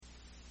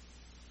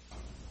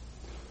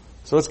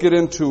So let's get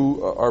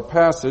into our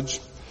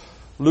passage,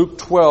 Luke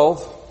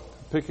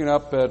 12, picking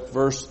up at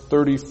verse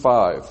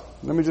 35.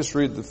 Let me just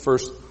read the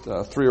first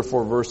 3 or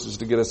 4 verses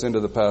to get us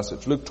into the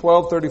passage. Luke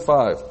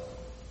 12:35.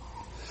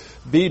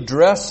 Be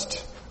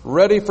dressed,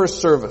 ready for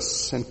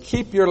service, and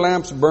keep your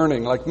lamps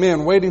burning, like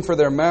men waiting for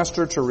their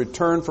master to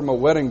return from a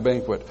wedding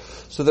banquet,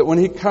 so that when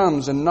he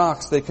comes and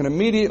knocks, they can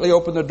immediately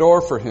open the door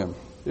for him.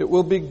 It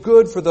will be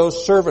good for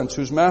those servants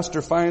whose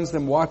master finds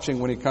them watching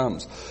when he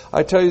comes.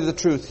 I tell you the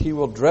truth, he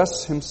will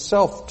dress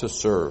himself to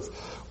serve,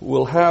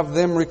 will have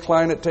them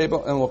recline at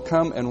table, and will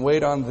come and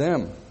wait on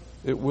them.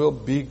 It will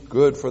be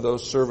good for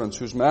those servants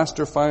whose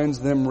master finds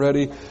them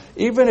ready,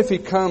 even if he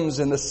comes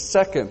in the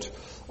second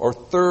or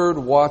third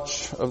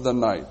watch of the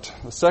night.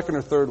 The second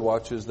or third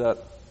watch is that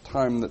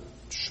time that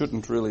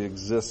shouldn't really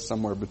exist,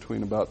 somewhere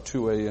between about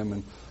 2 a.m.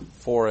 and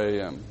 4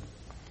 a.m.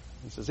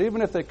 He says,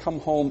 even if he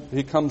comes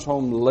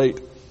home late,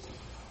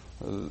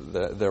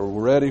 they're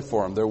ready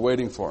for him. They're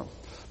waiting for him.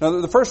 Now,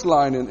 the first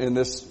line in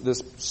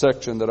this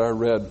section that I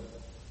read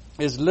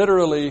is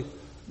literally,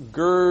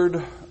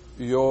 gird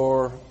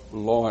your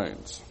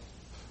loins.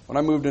 When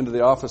I moved into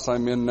the office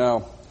I'm in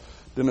now,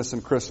 Dennis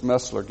and Chris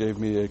Messler gave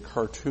me a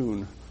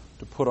cartoon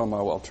to put on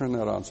my wall. I'll turn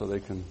that on so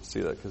they can see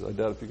that, because I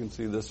doubt if you can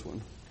see this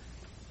one.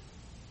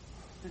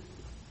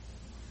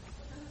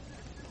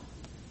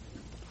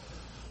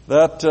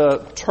 That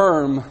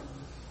term,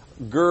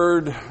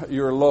 gird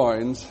your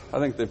loins, I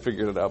think they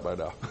figured it out by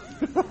now.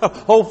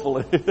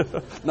 Hopefully.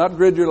 Not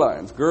grid your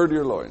loins, gird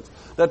your loins.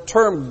 That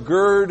term,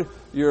 gird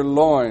your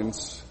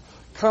loins,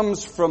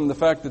 comes from the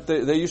fact that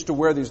they used to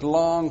wear these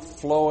long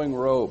flowing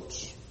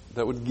robes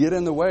that would get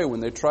in the way when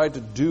they tried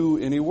to do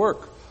any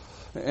work.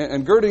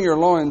 And girding your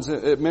loins,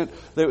 it meant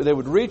they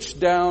would reach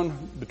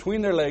down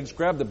between their legs,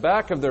 grab the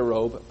back of their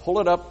robe, pull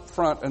it up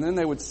front, and then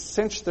they would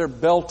cinch their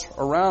belt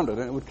around it.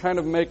 And it would kind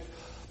of make,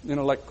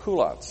 like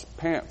culottes,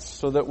 pants,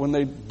 so that when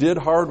they did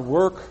hard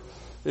work,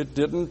 they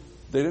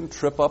didn't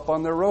trip up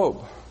on their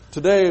robe.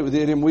 Today,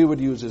 the idiom we would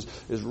use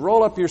is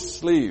roll up your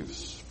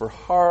sleeves for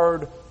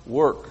hard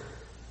work.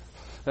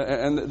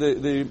 And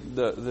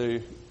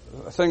the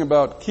thing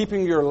about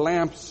keeping your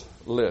lamps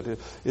lit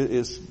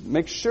is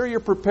make sure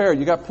you're prepared.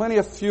 You got plenty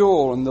of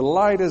fuel and the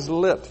light is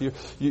lit.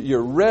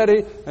 You're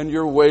ready and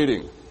you're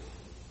waiting.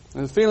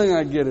 And the feeling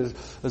I get is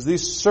as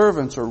these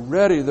servants are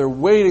ready, they're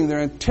waiting,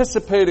 they're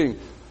anticipating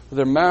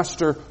their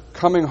master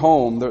coming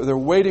home. They're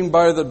waiting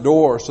by the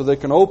door so they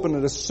can open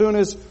it as soon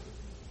as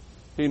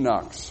he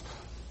knocks.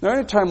 Now,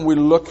 anytime we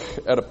look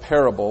at a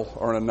parable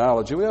or an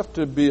analogy, we have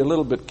to be a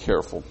little bit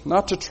careful,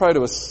 not to try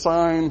to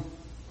assign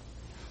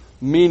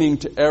meaning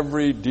to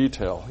every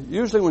detail.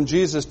 Usually when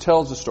Jesus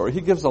tells a story,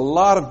 he gives a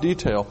lot of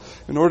detail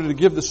in order to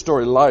give the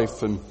story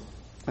life and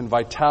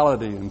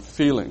vitality and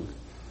feeling.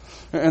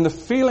 And the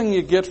feeling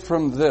you get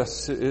from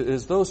this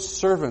is those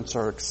servants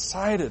are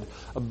excited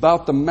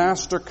about the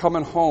master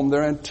coming home.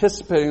 They're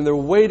anticipating, they're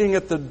waiting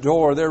at the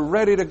door, they're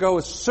ready to go.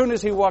 As soon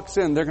as he walks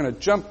in, they're going to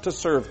jump to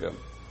serve him.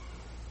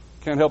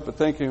 Can't help but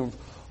thinking of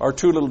our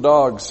 2 little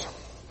dogs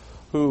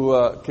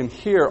who can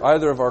hear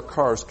either of our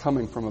cars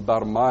coming from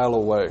about a mile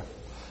away.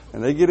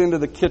 And they get into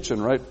the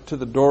kitchen right to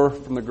the door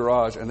from the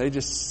garage, and they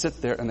just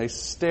sit there and they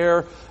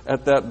stare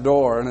at that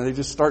door, and they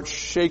just start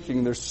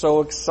shaking. They're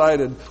so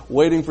excited,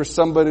 waiting for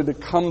somebody to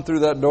come through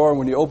that door. And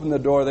when you open the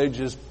door, they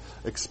just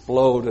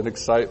explode in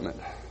excitement.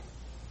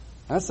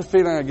 That's the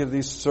feeling I give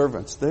these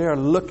servants. They are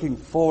looking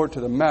forward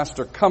to the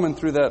master coming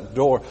through that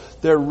door.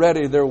 They're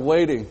ready. They're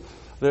waiting.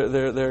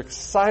 They're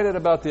excited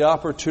about the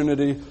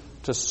opportunity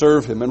to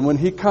serve him. And when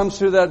he comes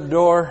through that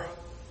door,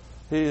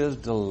 he is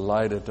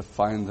delighted to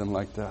find them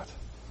like that.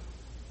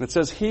 And it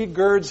says he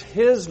girds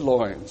his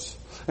loins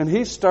and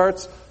he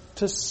starts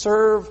to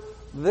serve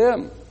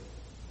them.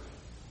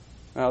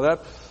 Now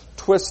that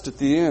twist at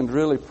the end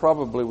really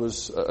probably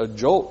was a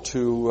jolt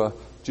to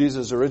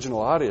Jesus' original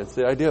audience.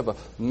 The idea of a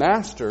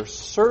master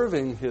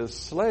serving his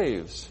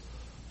slaves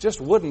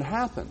just wouldn't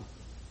happen.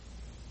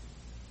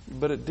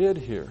 But it did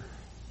here.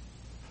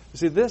 You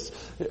see, this,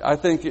 I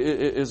think,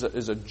 is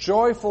a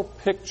joyful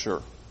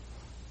picture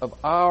of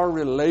our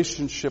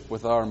relationship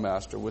with our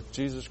Master, with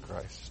Jesus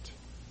Christ.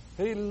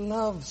 He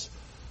loves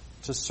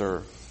to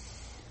serve.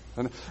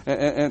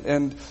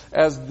 And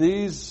as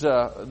these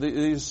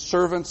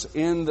servants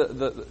in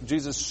the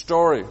Jesus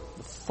story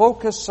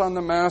focus on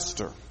the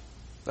Master,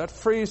 that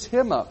frees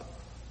him up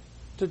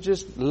to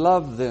just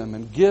love them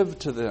and give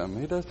to them.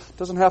 He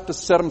doesn't have to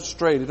set them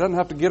straight. He doesn't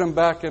have to get them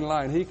back in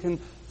line. He can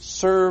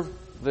serve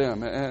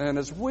them. And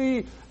as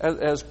we,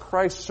 as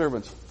Christ's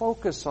servants,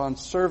 focus on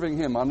serving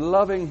him, on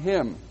loving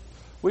him,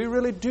 we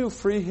really do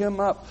free him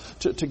up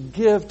to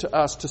give to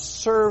us, to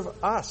serve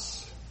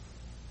us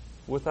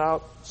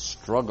without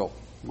struggle,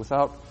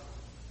 without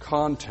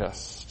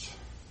contest.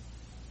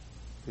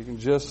 He can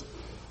just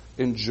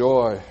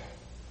enjoy.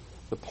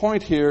 The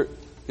point here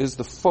is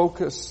the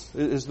focus,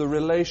 is the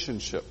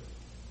relationship.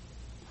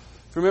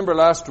 If you remember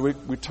last week,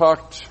 we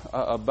talked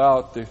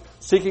about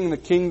seeking the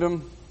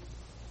kingdom,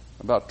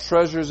 about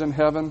treasures in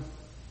heaven.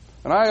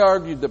 And I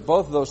argued that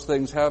both of those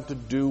things have to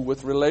do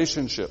with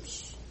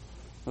relationships.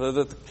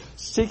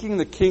 Seeking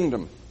the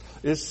kingdom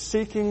is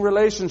seeking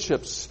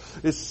relationships,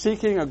 is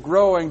seeking a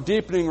growing,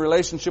 deepening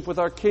relationship with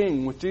our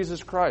King, with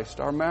Jesus Christ,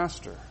 our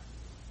Master,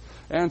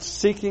 and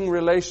seeking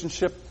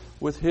relationship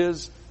with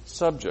His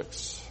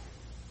subjects.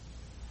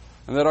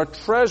 And that our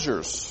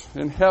treasures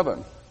in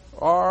heaven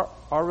are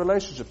our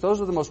relationships.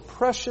 Those are the most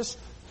precious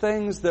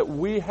things that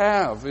we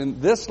have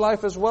in this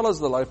life as well as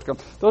the life to come.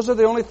 Those are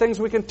the only things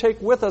we can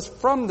take with us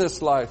from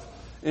this life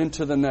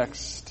into the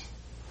next.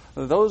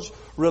 Those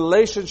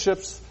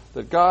relationships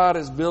that God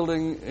is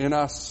building in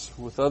us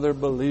with other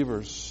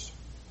believers,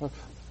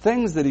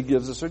 things that He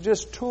gives us, are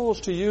just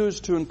tools to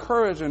use to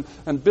encourage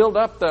and build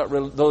up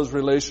those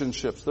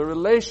relationships. The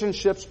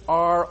relationships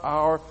are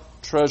our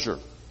treasure.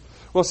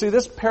 Well, see,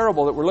 this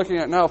parable that we're looking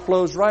at now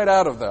flows right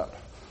out of that.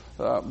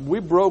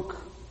 We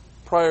broke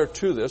prior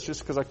to this,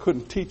 just because I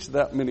couldn't teach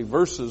that many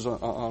verses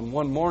on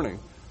one morning.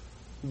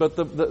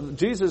 But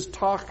Jesus'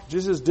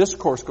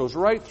 discourse goes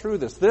right through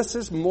this. This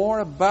is more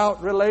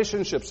about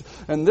relationships.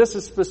 And this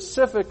is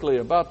specifically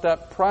about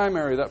that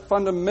primary, that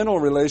fundamental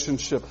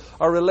relationship.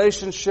 Our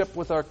relationship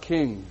with our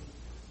King,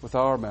 with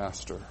our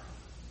Master.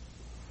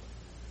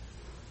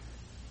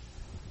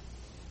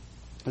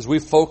 As we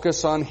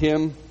focus on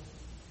Him,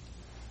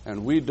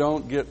 and we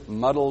don't get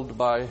muddled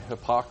by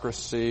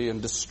hypocrisy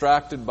and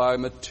distracted by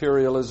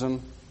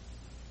materialism,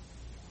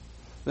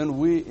 then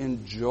we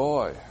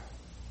enjoy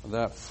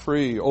that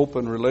free,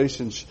 open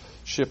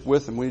relationship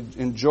with Him. We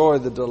enjoy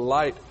the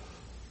delight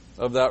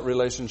of that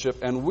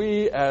relationship. And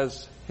we,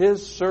 as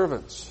His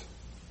servants,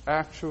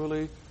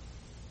 actually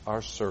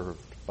are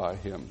served by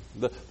Him.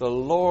 The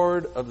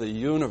Lord of the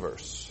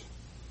universe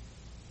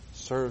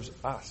serves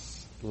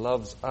us,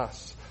 loves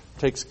us,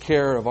 takes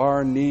care of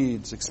our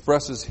needs,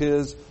 expresses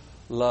His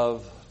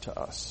love to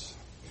us.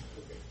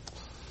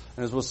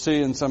 And as we'll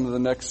see in some of the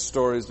next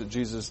stories that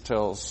Jesus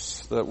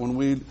tells, that when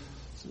we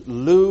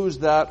lose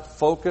that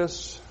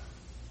focus,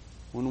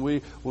 when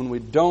we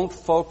don't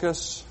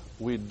focus,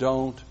 we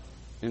don't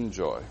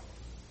enjoy.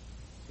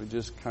 We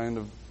just kind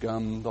of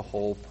gum the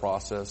whole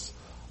process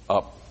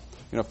up.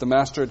 If the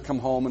master had come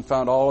home and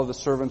found all of the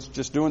servants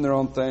just doing their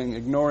own thing,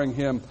 ignoring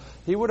him,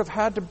 he would have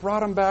had to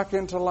brought them back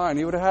into line.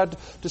 He would have had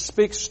to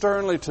speak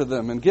sternly to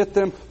them and get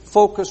them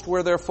focused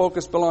where their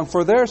focus belonged,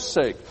 for their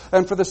sake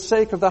and for the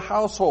sake of the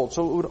household,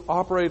 so it would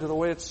operate the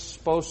way it's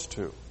supposed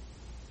to.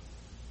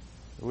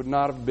 It would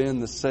not have been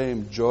the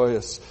same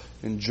joyous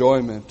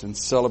enjoyment and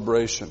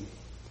celebration.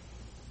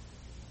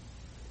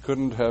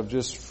 Couldn't have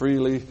just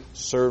freely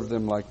served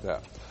them like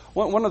that.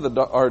 One of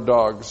our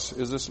dogs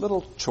is this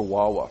little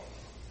Chihuahua,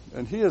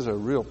 and he is a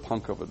real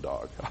punk of a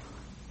dog.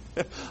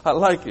 I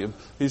like him.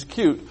 He's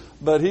cute,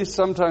 but he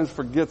sometimes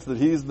forgets that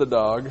he's the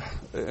dog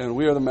and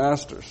we are the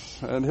masters.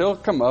 And he'll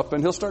come up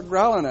and he'll start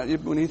growling at you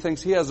when he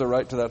thinks he has a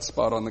right to that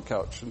spot on the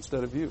couch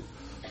instead of you,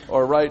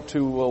 or right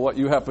to what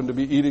you happen to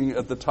be eating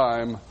at the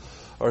time.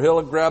 Or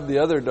he'll grab the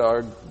other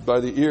dog by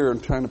the ear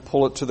and trying to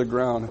pull it to the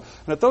ground.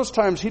 And at those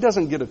times, he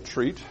doesn't get a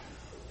treat.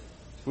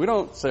 We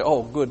don't say,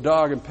 "Oh, good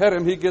dog," and pet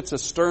him. He gets a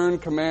stern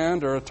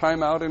command or a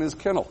timeout in his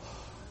kennel.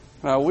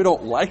 Now, we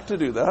don't like to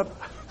do that.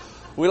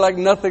 We like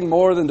nothing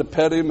more than to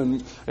pet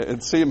him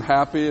and see him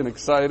happy and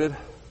excited.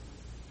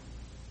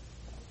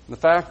 The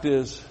fact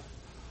is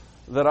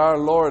that our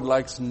Lord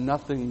likes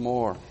nothing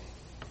more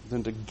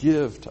than to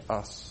give to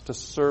us, to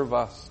serve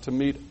us, to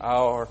meet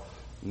our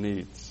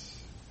needs,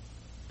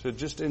 to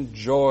just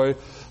enjoy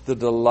the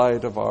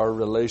delight of our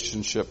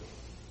relationship.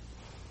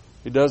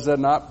 He does that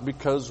not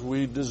because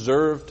we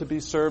deserve to be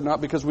served, not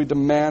because we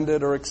demand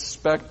it or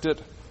expect it,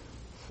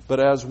 but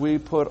as we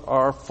put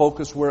our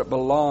focus where it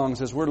belongs,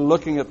 as we're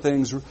looking at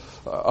things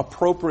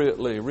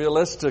appropriately,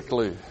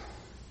 realistically,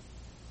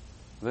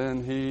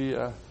 then He,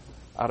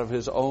 out of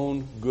His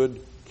own good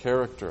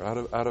character,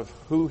 out of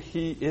who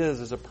He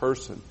is as a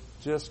person,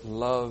 just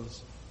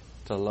loves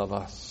to love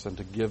us and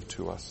to give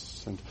to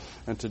us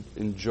and to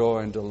enjoy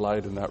and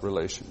delight in that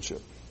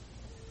relationship.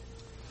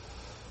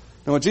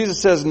 Now, what Jesus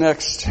says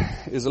next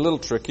is a little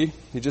tricky.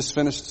 He just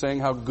finished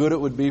saying how good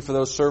it would be for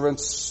those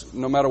servants,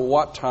 no matter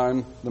what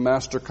time the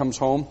master comes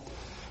home.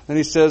 And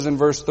He says in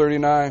verse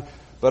 39,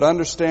 "But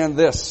understand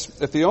this,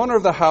 if the owner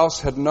of the house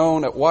had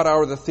known at what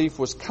hour the thief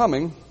was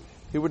coming,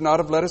 he would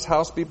not have let his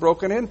house be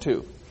broken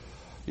into.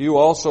 You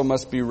also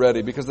must be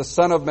ready, because the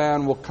Son of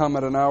Man will come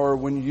at an hour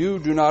when you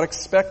do not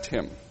expect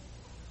Him."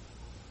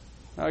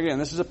 Now again,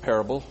 this is a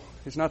parable.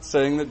 He's not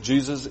saying that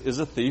Jesus is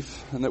a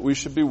thief and that we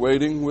should be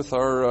waiting with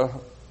our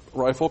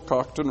rifle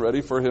cocked and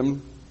ready for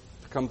Him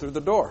to come through the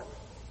door.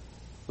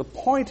 The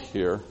point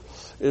here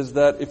is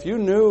that if you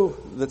knew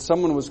that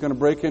someone was going to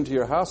break into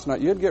your house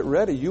tonight, you'd get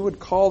ready. You would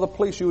call the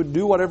police. You would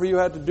do whatever you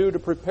had to do to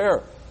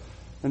prepare.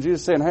 And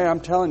Jesus is saying, "Hey, I'm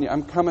telling you,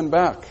 I'm coming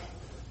back.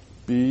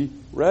 Be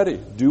ready.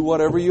 Do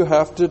whatever you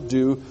have to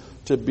do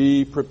to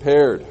be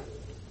prepared."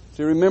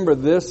 So remember,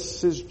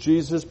 this is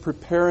Jesus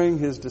preparing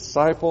His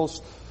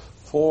disciples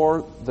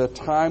for the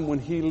time when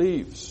He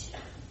leaves.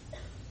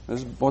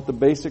 This is what the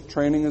basic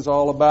training is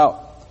all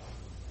about.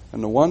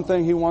 And the one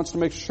thing He wants to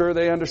make sure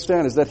they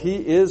understand is that He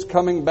is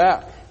coming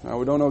back. Now,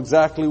 we don't know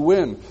exactly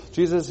when.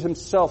 Jesus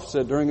himself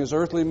said during his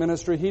earthly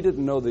ministry, he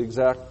didn't know the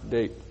exact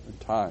date and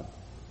time.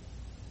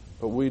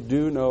 But we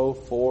do know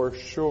for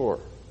sure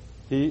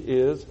he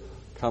is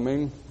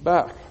coming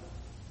back.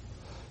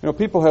 You know,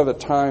 people have at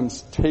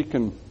times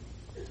taken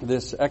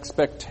this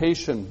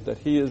expectation that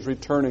he is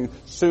returning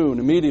soon,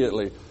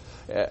 immediately,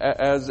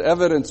 as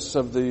evidence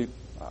of the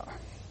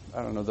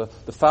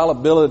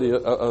fallibility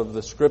of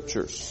the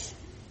Scriptures.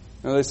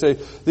 You know, they say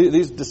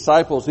these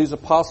disciples, these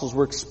apostles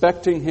were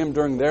expecting him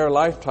during their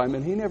lifetime,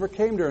 and he never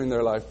came during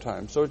their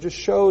lifetime. So it just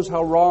shows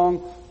how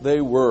wrong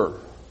they were,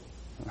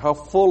 how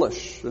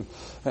foolish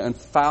and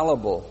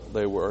fallible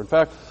they were. In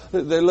fact,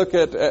 they look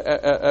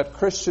at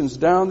Christians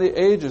down the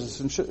ages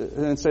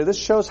and say, this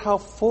shows how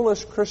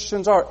foolish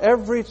Christians are.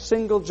 Every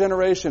single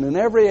generation in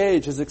every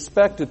age has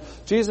expected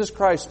Jesus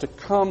Christ to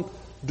come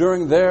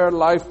during their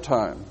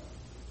lifetime.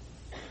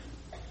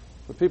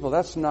 But people,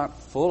 that's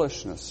not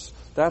foolishness.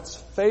 That's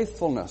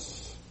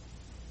faithfulness.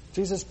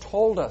 Jesus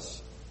told us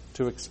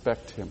to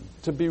expect him,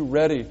 to be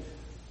ready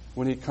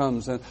when he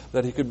comes, and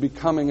that he could be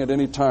coming at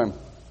any time.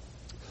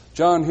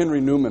 John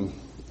Henry Newman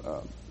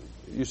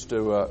he's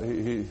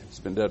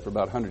been dead for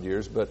about 100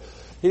 years, but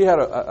he had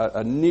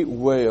a neat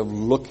way of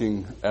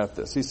looking at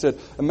this. He said,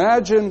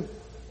 imagine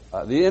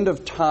the end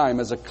of time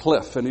as a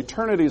cliff, and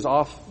eternity's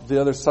off the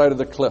other side of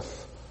the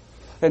cliff.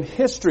 And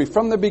history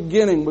from the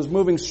beginning was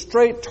moving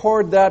straight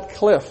toward that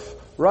cliff,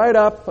 right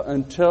up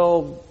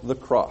until the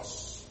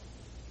cross.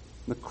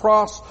 The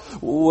cross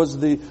was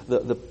the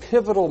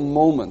pivotal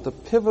moment, the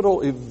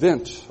pivotal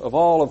event of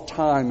all of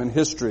time and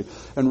history.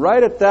 And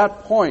right at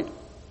that point,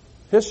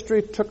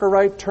 history took a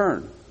right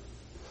turn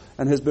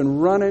and has been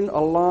running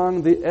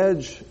along the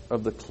edge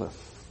of the cliff,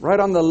 right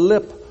on the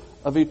lip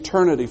of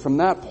eternity from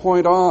that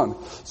point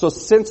on. So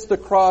since the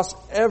cross,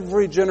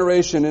 every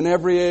generation in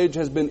every age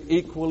has been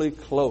equally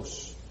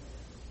close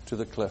to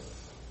the cliff,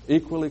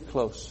 equally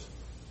close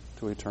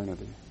to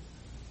eternity.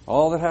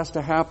 All that has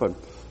to happen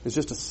is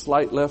just a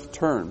slight left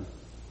turn,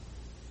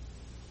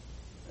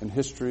 and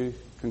history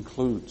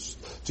concludes.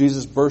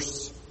 Jesus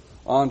bursts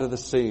onto the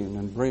scene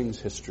and brings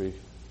history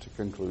to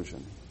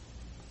conclusion.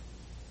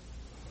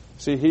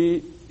 See,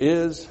 he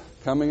is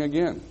coming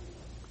again.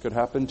 Could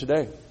happen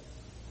today.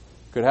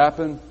 Could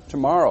happen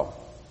tomorrow.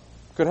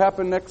 Could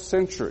happen next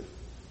century.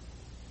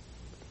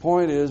 The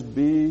point is,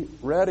 be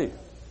ready.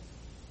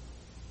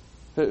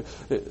 It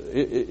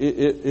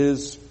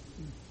is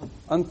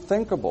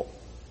unthinkable,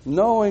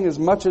 knowing as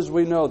much as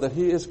we know that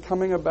he is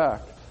coming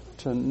back,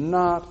 to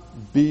not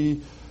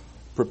be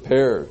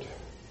prepared.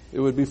 It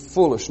would be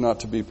foolish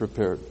not to be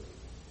prepared.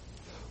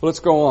 Well, let's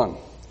go on.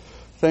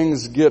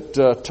 Things get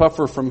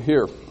tougher from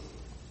here.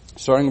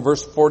 Starting in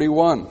verse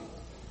 41.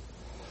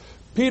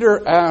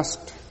 Peter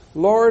asked,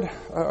 Lord,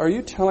 are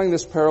you telling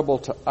this parable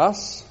to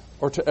us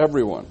or to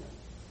everyone?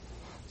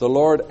 The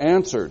Lord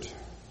answered,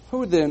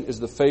 who then is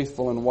the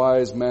faithful and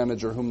wise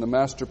manager whom the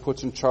master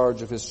puts in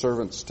charge of his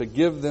servants to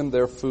give them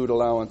their food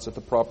allowance at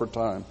the proper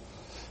time?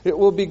 It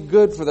will be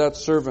good for that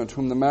servant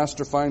whom the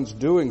master finds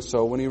doing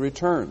so when he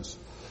returns.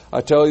 I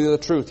tell you the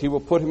truth, he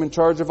will put him in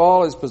charge of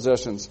all his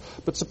possessions.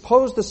 But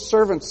suppose the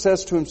servant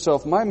says to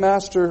himself, my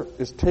master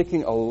is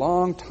taking a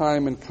long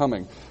time in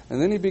coming. And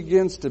then he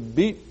begins to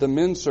beat the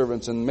men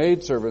servants and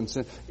maid servants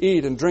and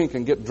eat and drink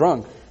and get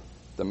drunk.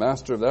 The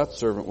master of that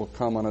servant will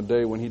come on a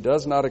day when he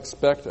does not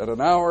expect, at an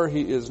hour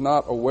he is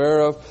not aware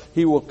of.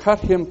 He will cut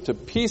him to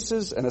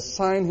pieces and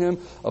assign him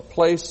a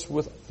place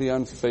with the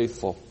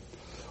unfaithful.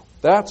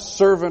 That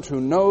servant who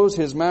knows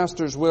his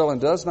master's will and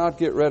does not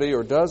get ready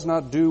or does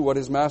not do what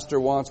his master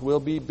wants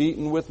will be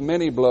beaten with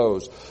many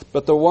blows.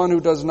 But the one who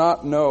does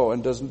not know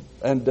and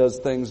does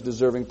things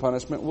deserving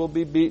punishment will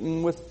be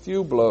beaten with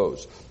few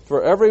blows.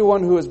 For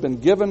everyone who has been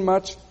given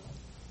much,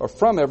 or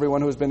from everyone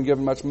who has been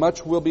given much,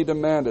 much will be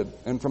demanded.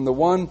 And from the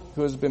one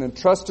who has been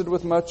entrusted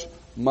with much,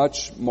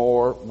 much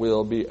more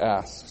will be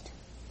asked.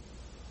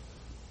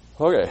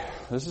 Okay,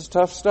 this is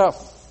tough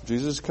stuff.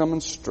 Jesus is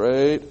coming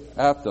straight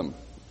at them,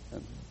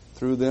 and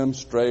through them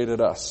straight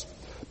at us.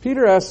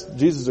 Peter asked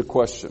Jesus a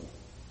question.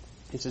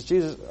 He says,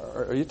 Jesus,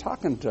 are you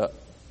talking to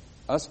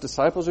us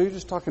disciples, or are you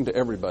just talking to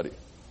everybody?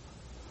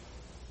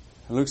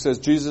 And Luke says,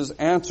 Jesus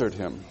answered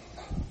him.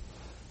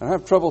 And I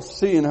have trouble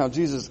seeing how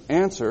Jesus'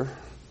 answer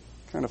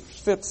kind of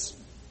fits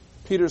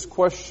Peter's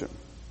question.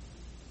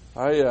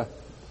 I,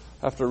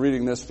 after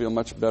reading this, feel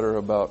much better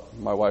about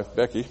my wife,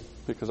 Becky,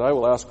 because I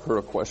will ask her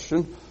a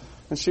question,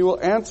 and she will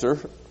answer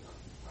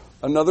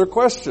another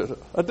question,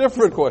 a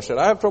different question.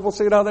 I have trouble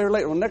seeing how they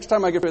relate. Well, next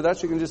time I get to that,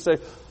 she can just say,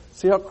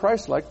 see how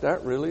Christ-like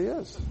that really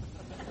is.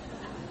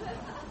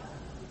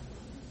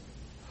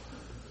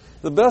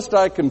 The best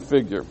I can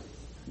figure,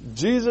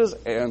 Jesus'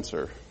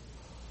 answer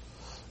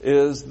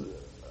is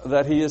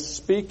that he is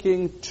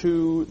speaking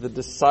to the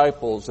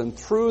disciples and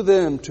through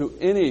them to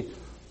any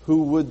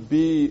who would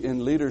be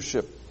in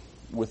leadership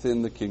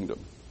within the kingdom.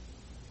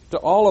 To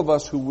all of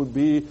us who would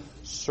be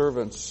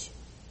servants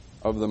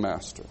of the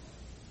Master.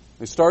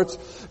 He starts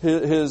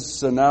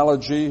his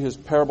analogy, his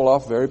parable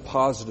off very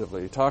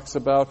positively. He talks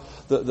about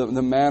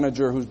the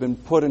manager who's been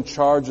put in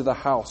charge of the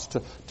house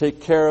to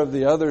take care of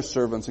the other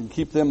servants and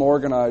keep them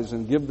organized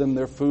and give them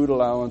their food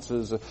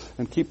allowances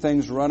and keep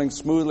things running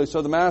smoothly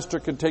so the master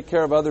could take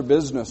care of other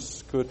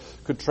business,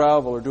 could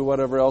travel or do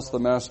whatever else the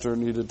master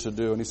needed to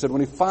do. And he said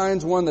when he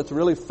finds one that's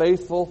really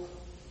faithful,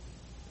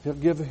 he'll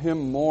give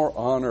him more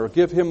honor,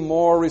 give him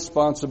more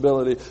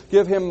responsibility,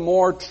 give him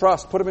more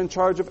trust, put him in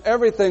charge of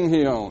everything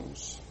he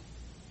owns.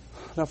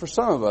 Now, for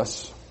some of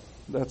us,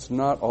 that's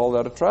not all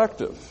that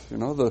attractive. You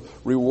know, the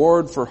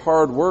reward for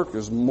hard work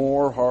is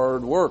more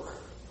hard work.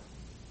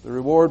 The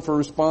reward for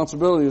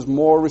responsibility is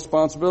more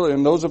responsibility.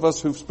 And those of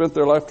us who've spent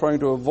their life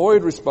trying to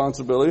avoid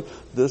responsibility,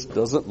 this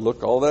doesn't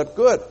look all that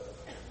good.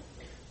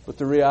 But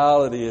the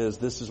reality is,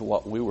 this is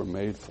what we were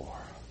made for,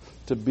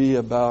 to be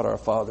about our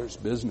Father's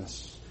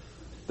business.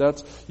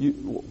 That's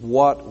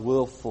what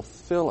will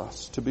fulfill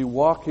us, to be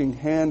walking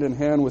hand in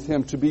hand with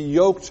Him, to be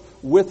yoked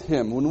with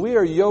Him. When we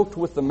are yoked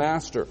with the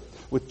Master,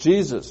 with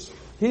Jesus,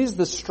 He's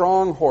the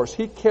strong horse.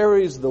 He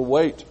carries the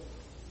weight.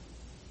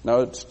 Now,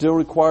 it still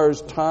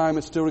requires time.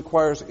 It still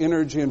requires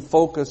energy and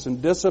focus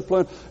and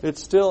discipline.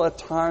 It's still at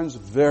times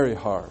very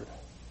hard.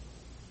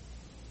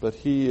 But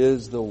He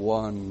is the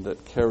one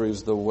that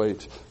carries the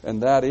weight.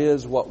 And that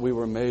is what we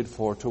were made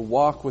for, to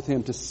walk with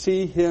Him, to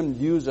see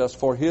Him use us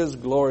for His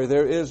glory.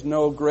 There is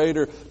no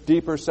greater,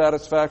 deeper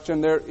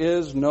satisfaction. There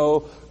is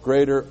no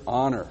greater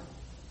honor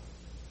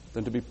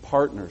than to be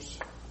partners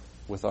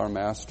with our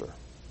Master.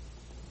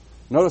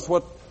 Notice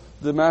what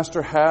the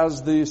Master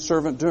has the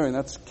servant doing.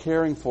 That's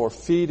caring for,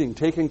 feeding,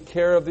 taking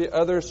care of the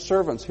other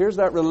servants. Here's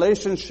that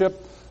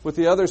relationship with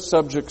the other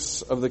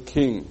subjects of the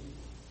king.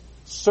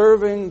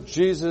 Serving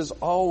Jesus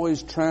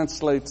always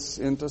translates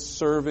into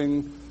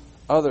serving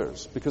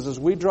others. Because as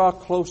we draw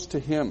close to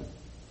Him,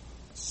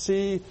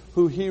 see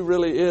who He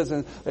really is,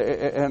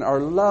 and are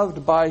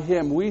loved by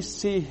Him, we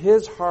see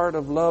His heart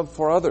of love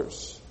for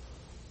others.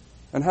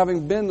 And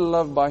having been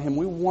loved by Him,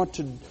 we want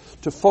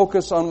to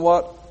focus on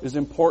what is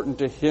important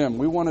to Him.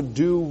 We want to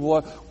do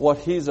what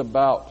He's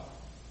about.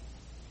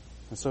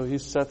 And so He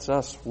sets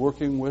us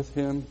working with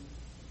Him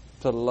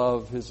to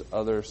love His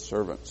other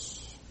servants.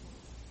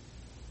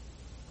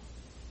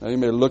 Now you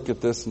may look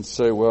at this and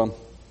say, well,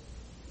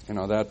 you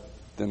know, that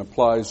then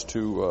applies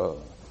to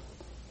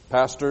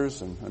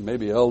pastors and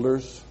maybe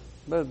elders,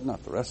 but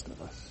not the rest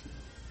of us.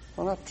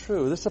 Well, not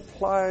true. This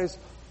applies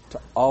to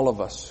all of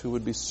us who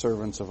would be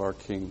servants of our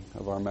King,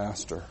 of our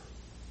Master.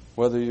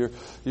 Whether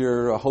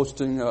you're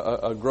hosting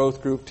a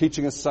growth group,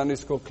 teaching a Sunday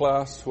school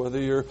class, whether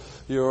you're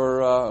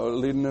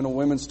leading in a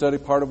women's study,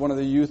 part of one of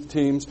the youth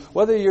teams,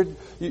 whether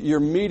you're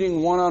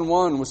meeting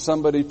one-on-one with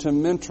somebody to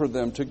mentor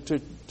them, to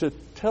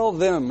tell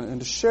them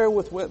and to share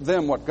with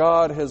them what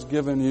God has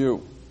given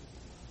you.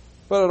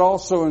 But it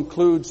also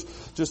includes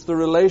just the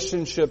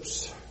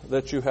relationships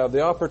that you have,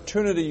 the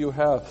opportunity you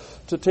have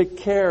to take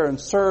care and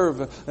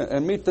serve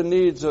and meet the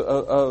needs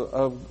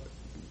of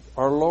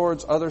our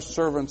Lord's other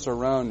servants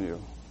around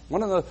you.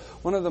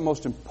 One of the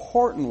most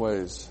important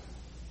ways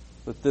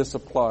that this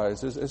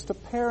applies is to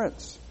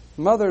parents,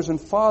 mothers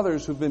and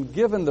fathers who've been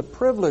given the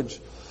privilege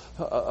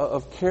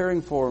of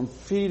caring for and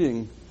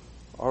feeding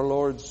our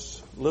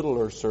Lord's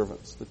littler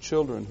servants, the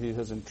children He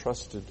has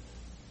entrusted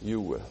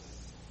you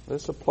with.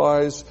 This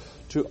applies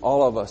to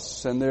all of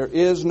us, and there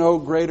is no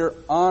greater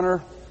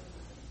honor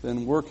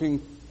than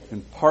working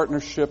in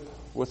partnership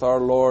with our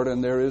Lord,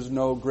 and there is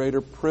no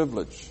greater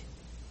privilege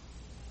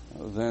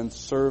than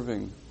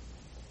serving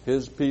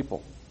His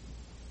people.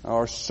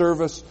 Our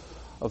service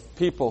of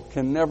people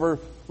can never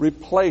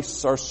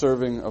replace our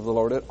serving of the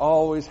Lord. It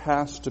always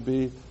has to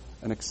be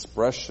an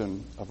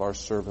expression of our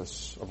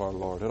service of our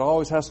Lord. It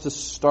always has to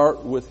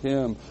start with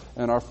Him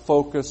and our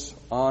focus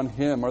on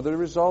Him, or the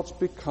results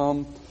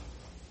become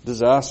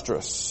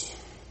disastrous.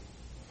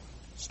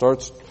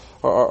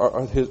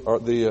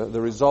 The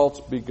results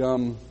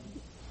become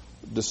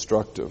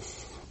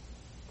destructive.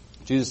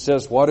 Jesus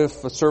says, what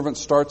if a servant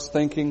starts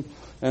thinking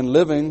and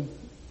living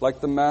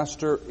like the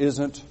master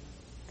isn't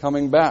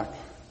coming back?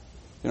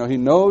 You know, he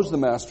knows the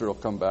master will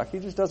come back. He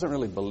just doesn't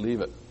really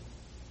believe it.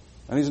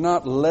 And he's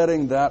not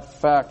letting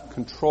that fact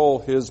control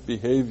his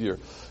behavior.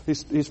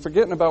 He's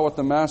forgetting about what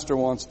the master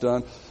wants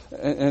done,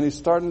 and he's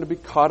starting to be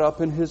caught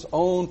up in his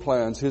own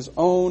plans, his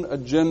own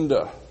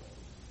agenda,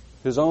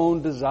 his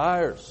own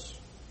desires,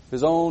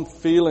 his own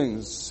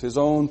feelings, his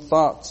own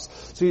thoughts.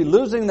 See,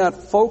 losing that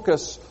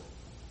focus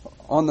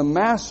on the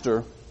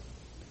master,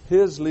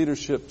 his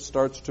leadership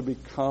starts to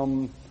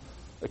become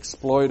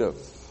exploitive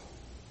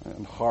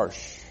and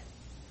harsh.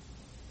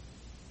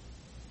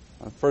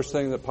 The first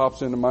thing that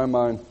pops into my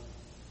mind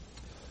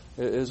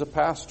is a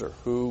pastor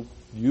who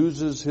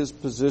uses his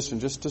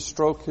position just to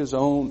stroke his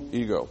own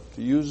ego.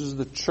 He uses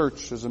the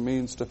church as a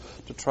means to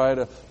try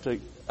to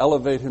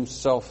elevate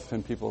himself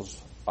in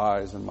people's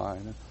eyes and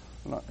mind.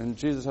 And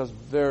Jesus has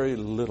very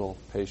little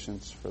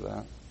patience for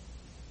that.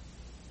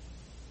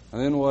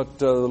 And then what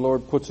the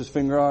Lord puts His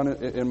finger on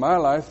in my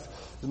life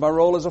is my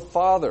role as a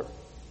father.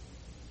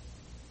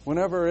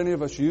 Whenever any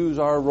of us use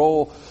our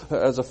role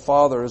as a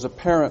father, as a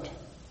parent,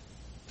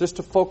 just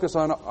to focus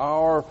on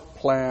our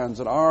plans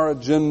and our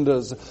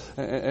agendas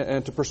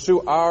and to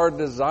pursue our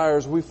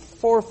desires, we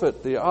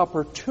forfeit the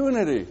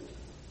opportunity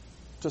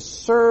to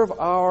serve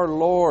our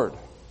Lord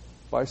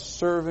by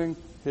serving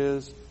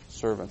His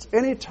servants.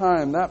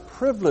 Anytime that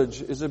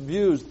privilege is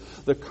abused,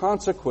 the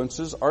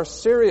consequences are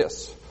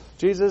serious.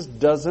 Jesus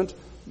doesn't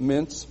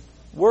mince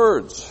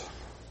words.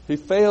 He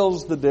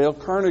fails the Dale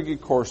Carnegie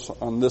course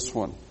on this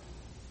one.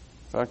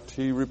 In fact,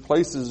 he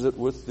replaces it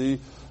with the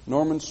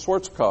Norman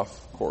Schwarzkopf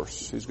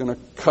course. He's going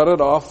to cut it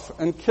off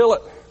and kill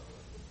it.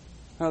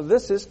 Now,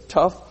 this is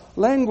tough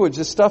language.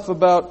 This stuff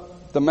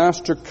about the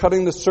master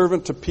cutting the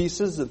servant to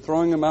pieces and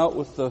throwing him out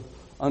with the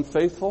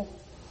unfaithful,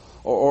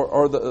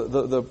 or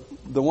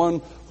the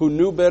one who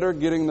knew better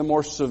getting the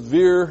more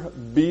severe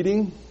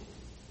beating.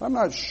 I'm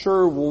not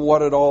sure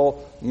what it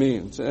all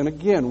means. And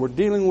again, we're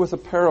dealing with a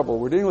parable.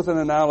 We're dealing with an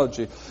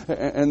analogy.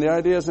 And the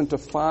idea isn't to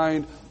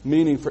find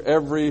meaning for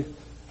every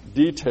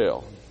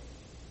detail.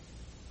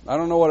 I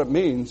don't know what it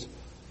means,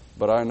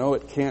 but I know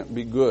it can't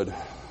be good.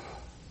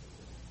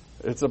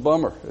 It's a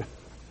bummer.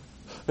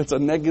 It's a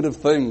negative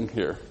thing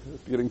here,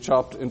 getting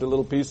chopped into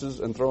little pieces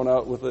and thrown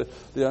out with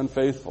the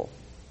unfaithful.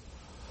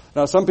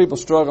 Now, some people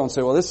struggle and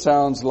say, well, this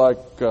sounds like,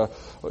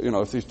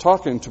 if he's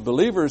talking to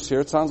believers here,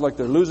 it sounds like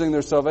they're losing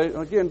their salvation.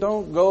 Again,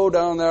 don't go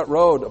down that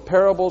road.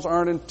 Parables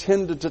aren't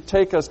intended to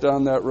take us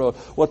down that road.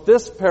 What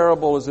this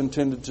parable is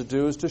intended to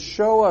do is to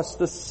show us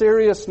the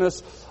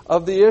seriousness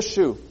of the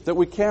issue, that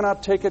we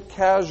cannot take it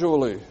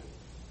casually,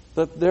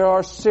 that there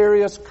are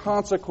serious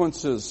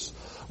consequences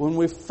when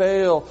we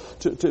fail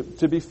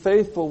to be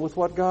faithful with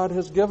what God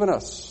has given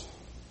us.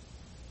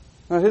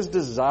 Now, His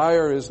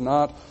desire is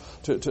not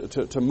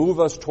to move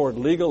us toward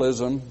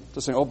legalism, to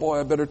say, oh boy,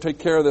 I better take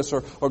care of this,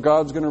 or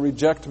God's going to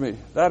reject me.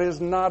 That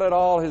is not at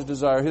all His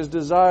desire. His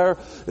desire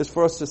is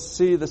for us to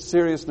see the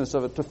seriousness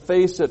of it, to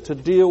face it, to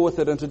deal with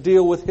it, and to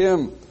deal with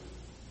Him.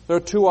 There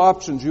are two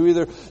options. You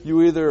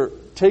either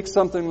take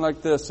something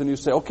like this and you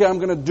say, okay, I'm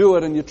going to do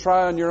it, and you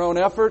try on your own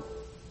effort,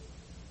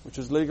 which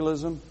is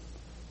legalism,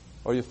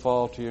 or you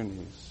fall to your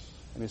knees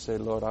and you say,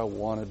 Lord, I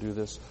want to do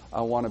this.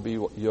 I want to be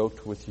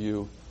yoked with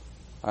You.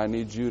 I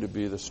need You to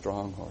be the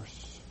strong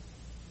horse.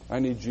 I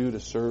need You to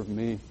serve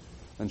me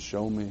and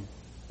show me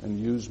and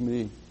use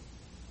me.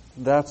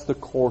 That's the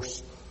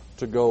course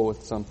to go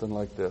with something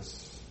like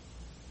this.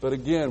 But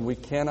again, we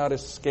cannot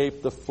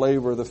escape the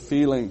flavor, the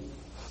feeling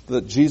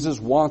that Jesus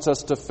wants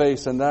us to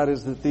face, and that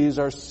is that these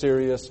are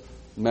serious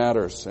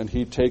matters, and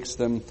He takes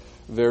them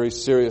very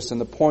serious. And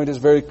the point is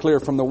very clear.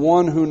 From the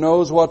one who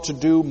knows what to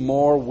do,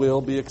 more will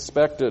be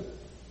expected.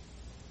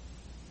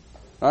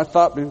 I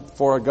thought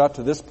before I got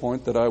to this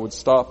point that I would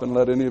stop and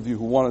let any of you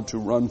who wanted to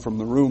run from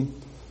the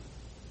room.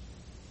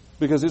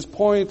 Because his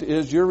point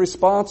is you're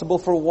responsible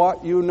for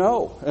what you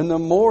know. And the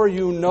more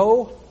you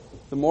know,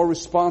 the more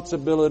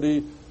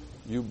responsibility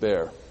you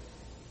bear.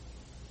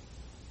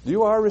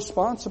 You are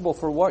responsible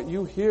for what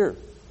you hear.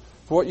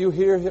 For what you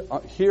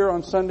hear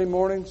on Sunday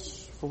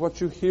mornings. For what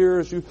you hear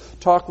as you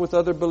talk with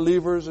other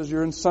believers, as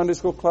you're in Sunday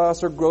school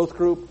class or growth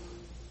group.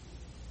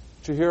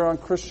 What you hear on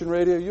Christian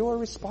radio, you are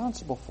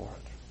responsible for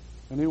it.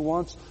 And He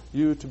wants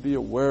you to be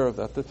aware of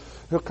that.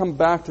 He'll come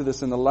back to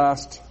this in the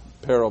last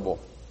parable.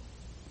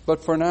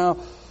 But for now,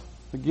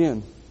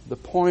 again, the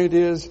point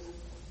is,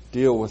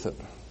 deal with it.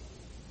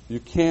 You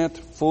can't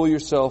fool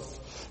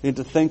yourself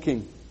into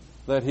thinking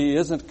that He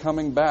isn't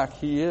coming back.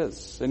 He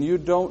is. And you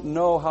don't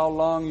know how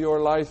long your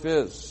life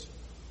is.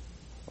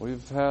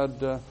 We've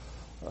had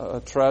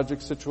a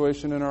tragic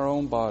situation in our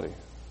own body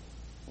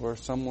where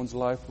someone's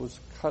life was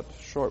cut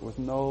short with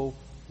no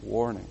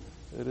warning.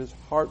 It is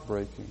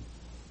heartbreaking.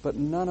 But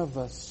none of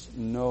us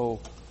know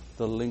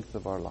the length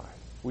of our life.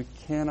 We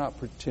cannot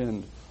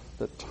pretend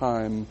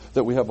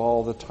that we have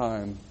all the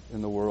time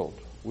in the world.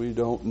 We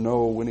don't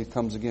know when He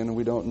comes again, and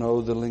we don't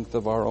know the length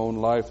of our own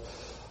life.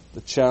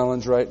 The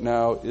challenge right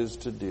now is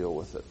to deal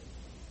with it.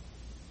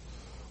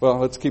 Well,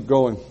 let's keep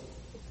going.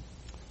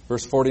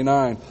 Verse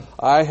 49,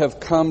 I have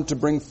come to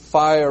bring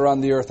fire on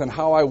the earth, and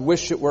how I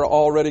wish it were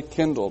already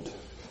kindled.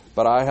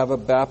 But I have a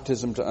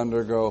baptism to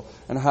undergo,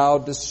 and how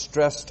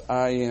distressed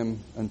I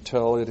am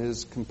until it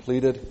is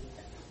completed.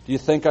 Do you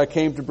think I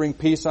came to bring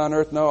peace on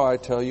earth? No, I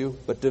tell you,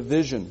 but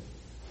division.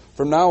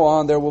 From now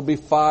on, there will be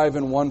 5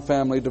 in one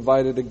family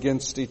divided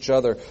against each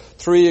other,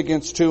 3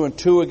 against 2, and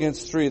 2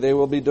 against 3. They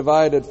will be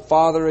divided,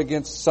 father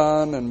against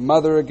son, and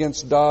mother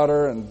against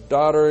daughter, and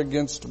daughter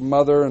against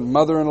mother, and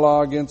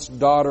mother-in-law against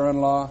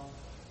daughter-in-law.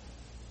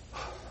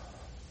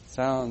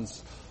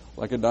 Sounds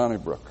like a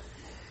Donnybrook.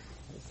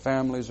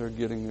 Families are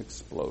getting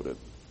exploded.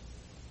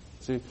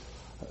 See,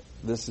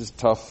 this is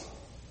tough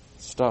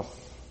stuff.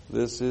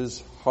 This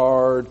is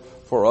hard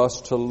for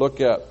us to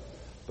look at.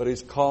 But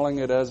He's calling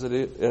it as it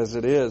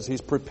is.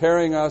 He's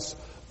preparing us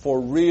for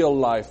real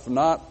life,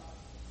 not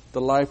the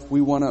life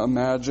we want to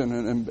imagine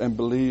and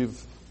believe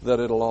that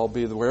it'll all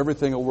be, where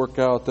everything will work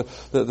out,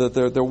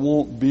 that there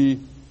won't be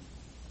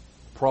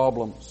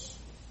problems.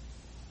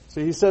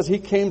 See, He says He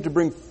came to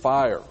bring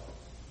fire.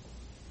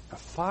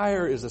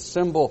 Fire is a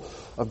symbol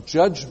of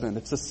judgment.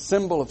 It's a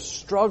symbol of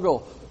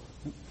struggle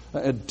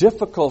and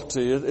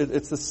difficulty.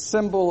 It's a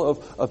symbol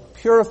of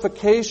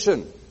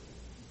purification.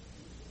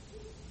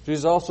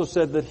 Jesus also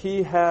said that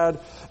he had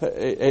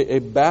a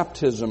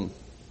baptism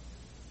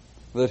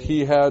that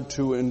he had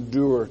to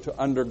endure, to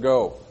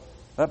undergo.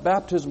 That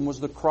baptism was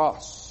the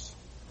cross.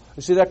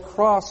 You see, that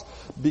cross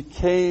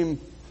became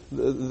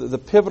the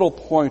pivotal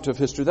point of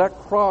history. That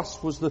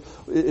cross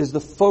is the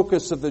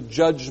focus of the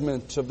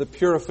judgment, of the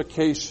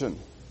purification.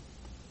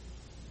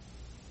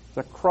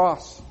 That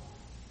cross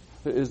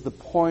is the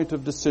point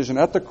of decision.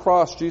 At the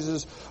cross,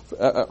 Jesus,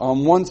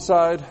 on one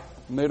side,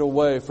 made a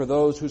way for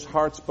those whose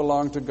hearts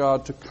belong to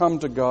God to come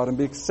to God and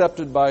be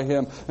accepted by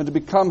Him and to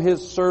become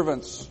His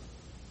servants,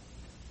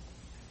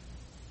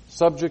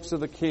 subjects of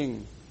the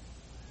King.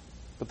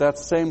 But that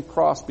same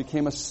cross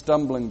became a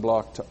stumbling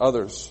block to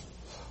others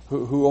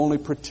who only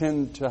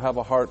pretend to have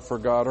a heart for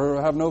God or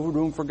have no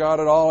room for God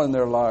at all in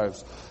their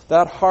lives.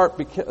 That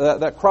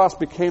cross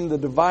became the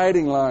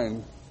dividing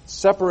line,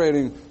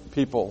 separating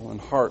people and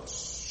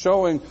hearts,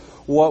 showing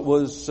what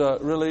was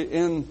really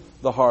in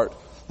the heart.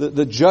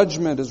 The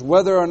judgment is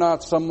whether or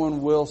not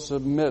someone will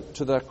submit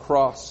to that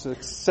cross,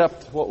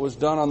 accept what was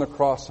done on the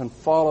cross, and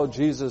follow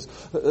Jesus.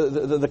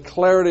 The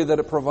clarity that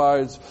it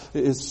provides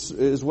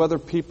is whether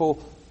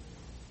people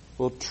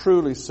will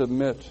truly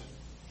submit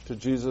to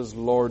Jesus'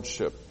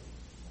 lordship.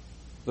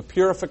 The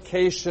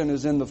purification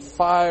is in the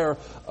fire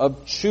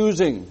of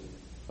choosing,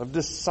 of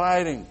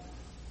deciding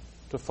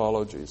to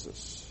follow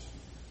Jesus.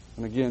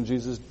 And again,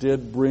 Jesus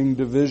did bring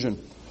division,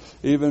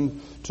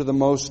 even to the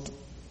most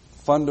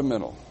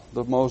fundamental,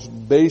 the most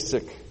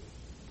basic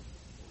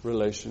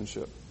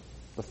relationship,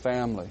 the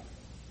family.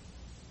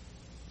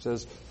 It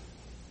says,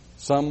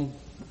 some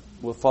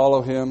will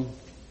follow Him,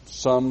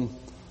 some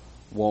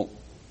won't.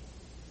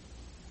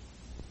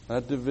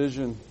 That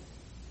division,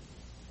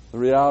 the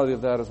reality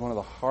of that is one of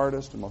the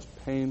hardest and most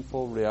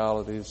painful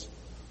realities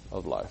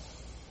of life.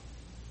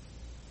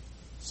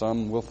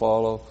 Some will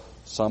follow,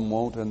 some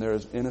won't, and there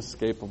is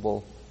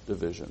inescapable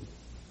division.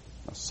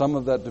 Now, some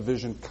of that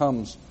division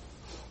comes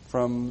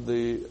from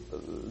the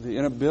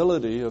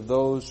inability of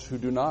those who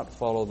do not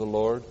follow the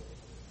Lord,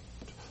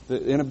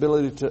 the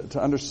inability to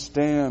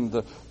understand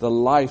the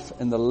life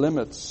and the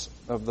limits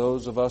of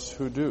those of us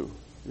who do.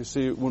 You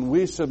see, when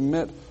we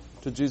submit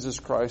to Jesus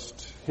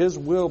Christ, His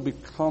will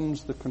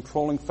becomes the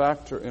controlling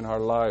factor in our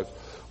lives.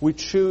 We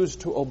choose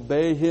to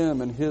obey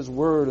Him and His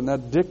Word, and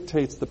that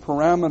dictates the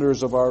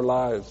parameters of our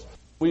lives.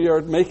 We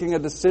are making a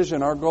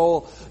decision. Our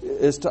goal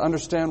is to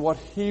understand what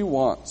He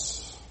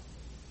wants.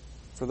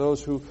 For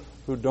those who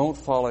don't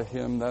follow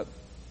Him, that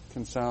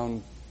can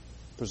sound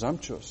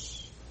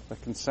presumptuous. That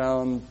can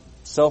sound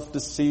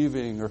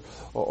self-deceiving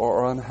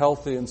or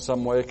unhealthy in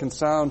some way. It can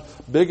sound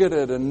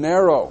bigoted and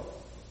narrow.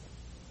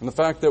 And the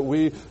fact that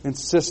we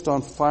insist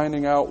on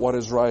finding out what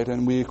is right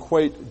and we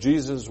equate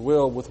Jesus'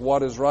 will with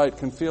what is right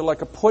can feel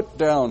like a put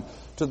down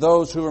to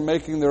those who are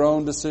making their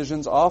own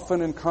decisions,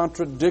 often in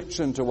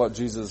contradiction to what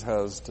Jesus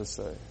has to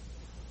say.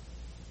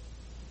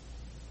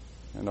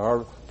 And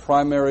our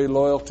primary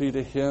loyalty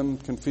to Him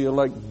can feel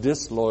like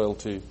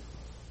disloyalty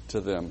to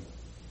them.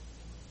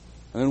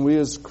 And then we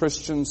as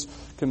Christians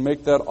can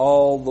make that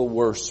all the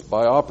worse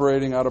by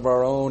operating out of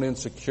our own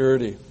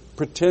insecurity,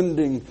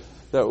 pretending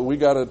that we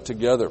got it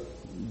together,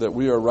 that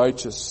we are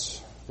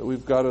righteous, that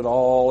we've got it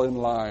all in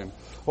line,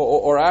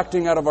 or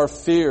acting out of our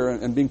fear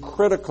and being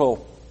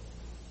critical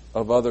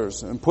of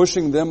others and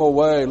pushing them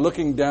away,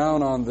 looking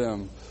down on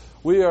them.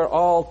 We are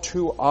all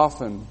too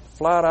often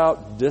flat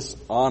out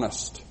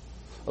dishonest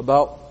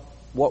about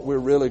what we're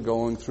really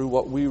going through,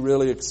 what we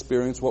really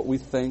experience, what we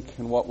think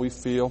and what we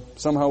feel.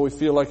 Somehow we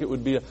feel like it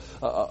would be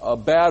a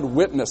bad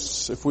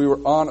witness if we were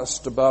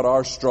honest about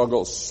our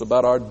struggles,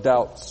 about our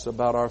doubts,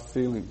 about our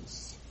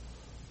feelings.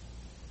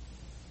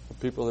 For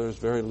people, there's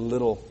very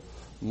little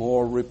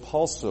more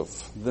repulsive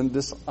than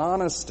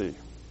dishonesty.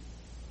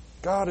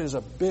 God is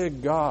a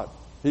big God.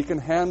 He can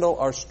handle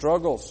our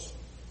struggles.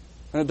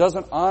 And it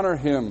doesn't honor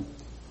Him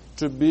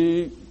to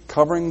be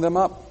covering them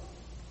up.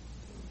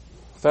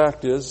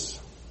 Fact is,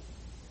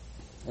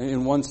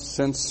 in one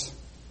sense,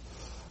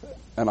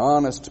 an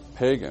honest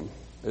pagan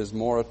is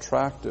more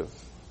attractive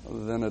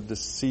than a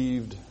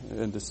deceived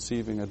and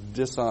deceiving, a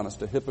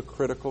dishonest, a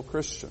hypocritical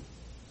Christian.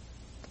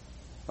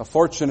 Now,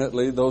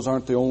 fortunately, those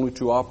aren't the only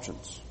two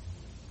options,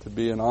 to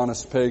be an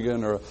honest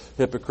pagan or a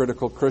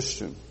hypocritical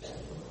Christian.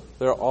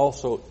 There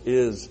also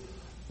is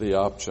the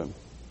option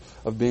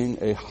of being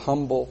a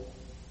humble,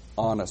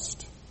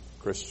 honest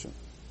Christian.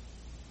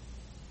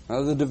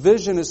 Now, the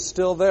division is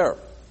still there.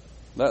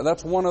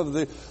 That's one of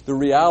the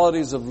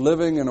realities of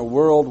living in a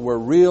world where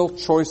real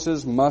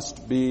choices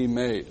must be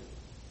made.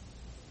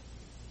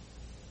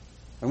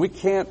 And we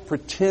can't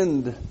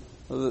pretend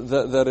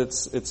that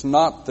it's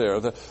not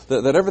there,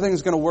 that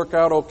everything's going to work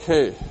out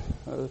okay,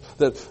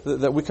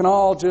 that we can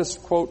all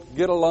just, quote,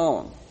 get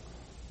along.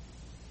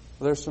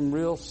 There's some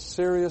real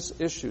serious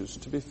issues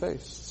to be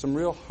faced, some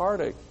real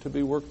heartache to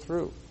be worked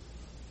through.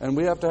 And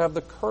we have to have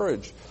the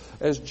courage,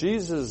 as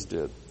Jesus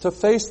did, to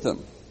face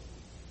them.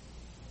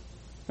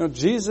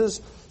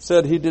 Jesus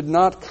said He did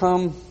not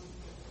come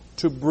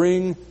to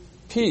bring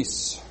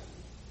peace,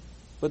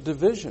 but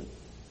division.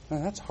 Now,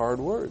 that's hard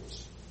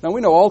words. Now,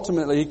 we know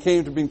ultimately He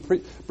came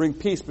to bring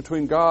peace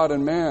between God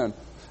and man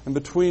and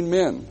between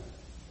men.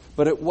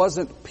 But it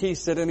wasn't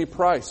peace at any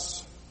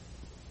price.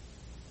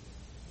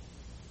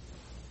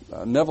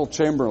 Neville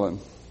Chamberlain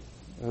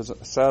has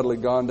sadly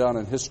gone down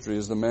in history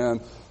as the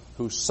man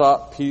who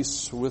sought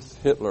peace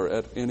with Hitler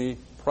at any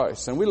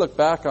price. And we look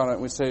back on it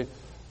and we say,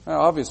 well,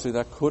 obviously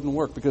that couldn't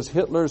work because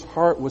Hitler's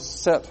heart was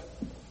set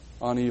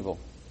on evil.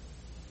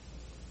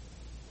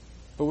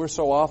 But we're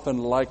so often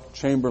like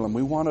Chamberlain.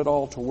 We want it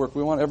all to work.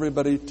 We want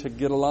everybody to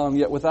get along.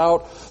 Yet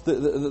without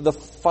the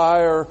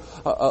fire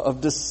of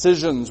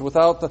decisions,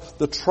 without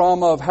the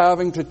trauma of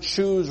having to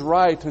choose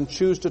right and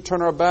choose to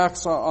turn our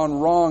backs on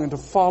wrong and to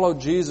follow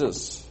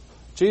Jesus.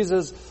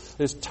 Jesus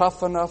is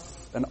tough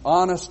enough and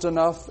honest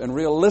enough and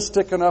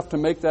realistic enough to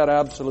make that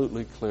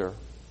absolutely clear.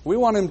 We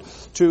want Him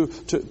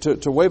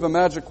to wave a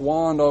magic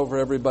wand over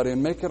everybody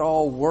and make it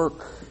all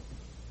work.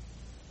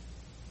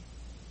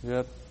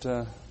 Yet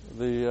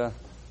the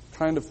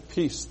kind of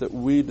peace that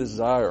we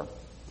desire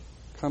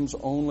comes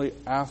only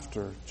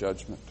after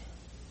judgment,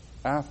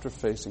 after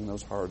facing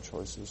those hard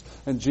choices.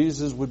 And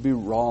Jesus would be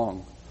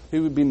wrong. He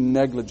would be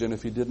negligent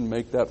if He didn't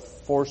make that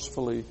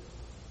forcefully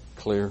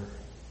clear.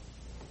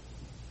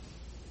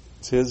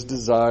 It's His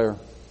desire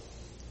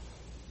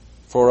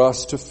for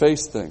us to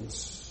face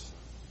things,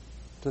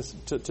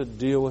 to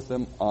deal with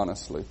them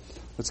honestly.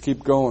 Let's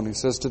keep going. He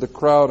says to the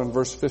crowd in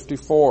verse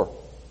 54,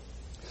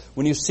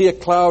 when you see a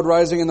cloud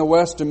rising in the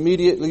west,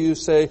 immediately you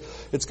say,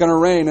 it's going to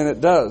rain, and it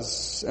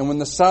does. And when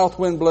the south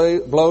wind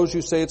blows,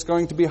 you say it's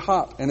going to be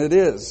hot, and it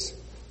is.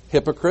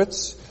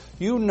 Hypocrites,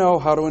 you know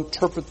how to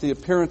interpret the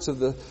appearance of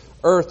the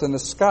earth and the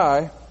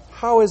sky.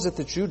 How is it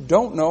that you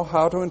don't know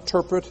how to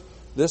interpret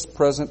this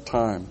present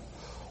time?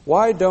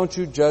 Why don't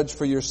you judge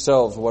for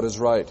yourselves what is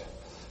right?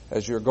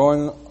 As you're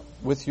going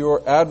with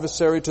your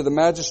adversary to the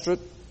magistrate,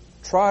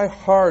 try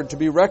hard to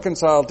be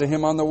reconciled to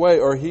him on the way,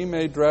 or he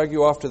may drag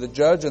you off to the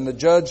judge, and the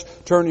judge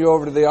turn you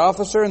over to the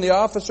officer, and the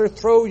officer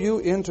throw you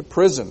into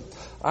prison.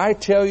 I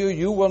tell you,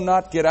 you will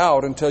not get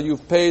out until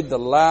you've paid the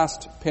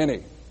last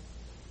penny.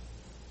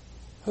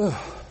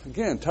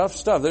 Again, tough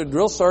stuff. The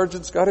drill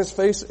sergeant's got his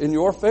face in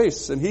your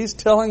face, and he's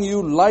telling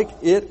you like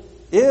it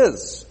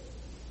is.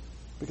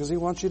 Because he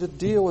wants you to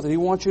deal with it. He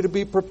wants you to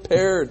be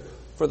prepared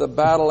for the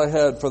battle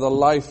ahead, for the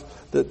life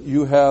that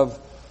you have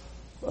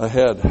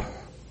ahead.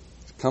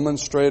 Coming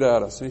straight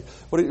at us.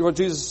 What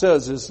Jesus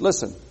says is,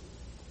 listen,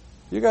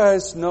 you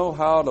guys know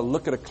how to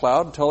look at a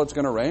cloud and tell it's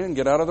going to rain and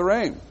get out of the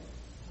rain.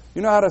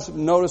 You know how to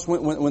notice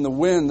when the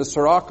wind, the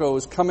sirocco,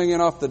 is coming in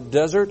off the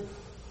desert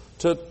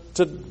to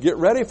get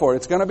ready for it.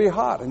 It's going to be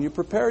hot, and you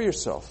prepare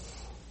yourself.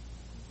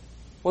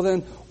 Well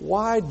then,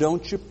 why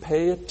don't you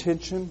pay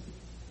attention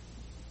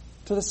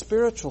to the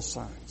spiritual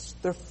signs?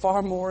 They're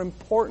far more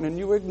important, and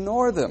you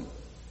ignore them.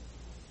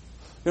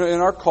 You know,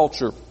 in our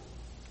culture,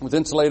 with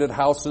insulated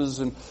houses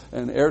and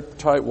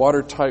airtight,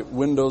 watertight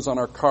windows on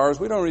our cars,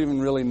 we don't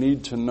even really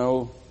need to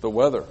know the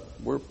weather.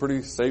 We're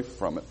pretty safe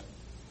from it.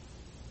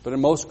 But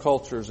in most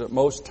cultures, at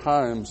most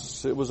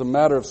times, it was a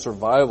matter of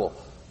survival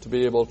to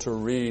be able to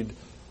read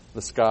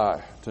the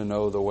sky, to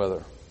know the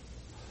weather.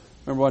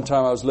 Remember one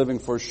time I was living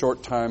for a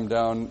short time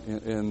down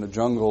in the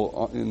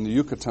jungle in the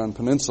Yucatan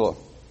Peninsula.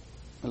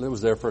 I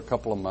was there for a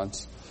couple of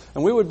months.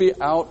 And we would be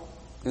out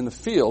in the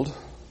field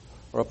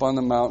or up on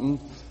the mountain,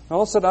 and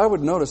all of a sudden I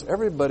would notice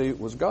everybody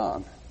was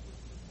gone.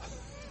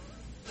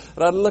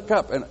 And I'd look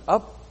up, and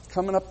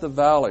coming up the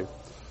valley,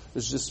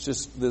 is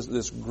just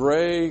this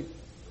gray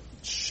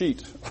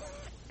sheet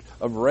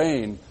of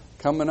rain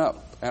coming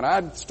up. And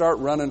I'd start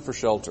running for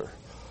shelter.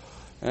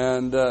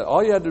 And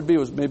all you had to be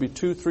was maybe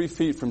 2-3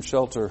 feet from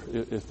shelter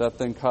if that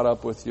thing caught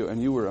up with you,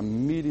 and you were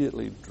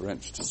immediately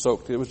drenched,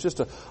 soaked. It was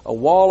just a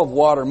wall of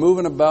water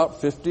moving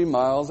about 50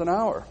 miles an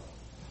hour.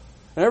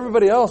 And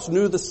everybody else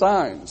knew the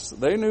signs.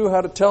 They knew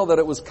how to tell that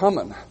it was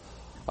coming.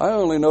 I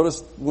only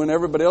noticed when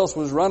everybody else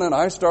was running,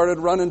 I started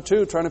running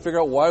too, trying to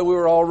figure out why we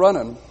were all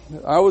running.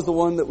 I was the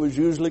one that was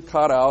usually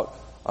caught out.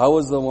 I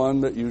was the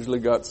one that usually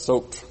got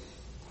soaked.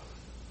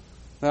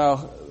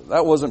 Now,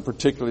 that wasn't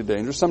particularly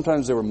dangerous.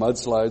 Sometimes there were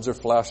mudslides or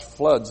flash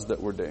floods that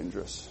were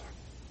dangerous.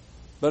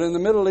 But in the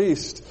Middle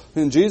East,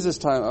 in Jesus'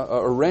 time,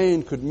 a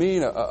rain could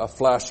mean a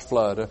flash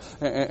flood.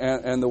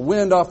 And the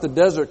wind off the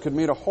desert could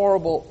mean a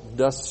horrible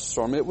dust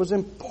storm. It was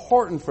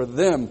important for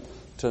them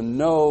to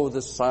know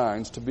the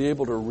signs, to be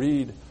able to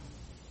read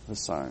the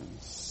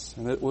signs.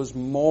 And it was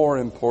more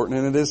important,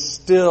 and it is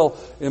still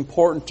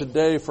important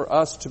today for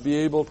us to be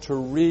able to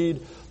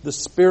read the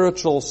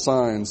spiritual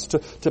signs,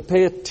 to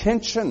pay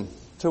attention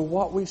to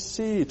what we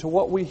see, to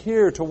what we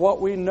hear, to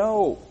what we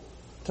know,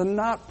 to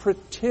not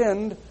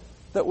pretend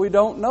that we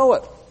don't know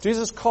it.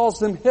 Jesus calls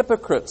them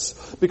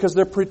hypocrites because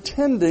they're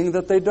pretending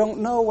that they don't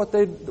know what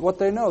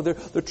they know.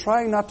 They're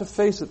trying not to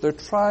face it. They're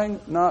trying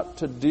not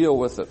to deal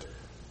with it.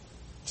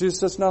 Jesus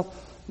says, now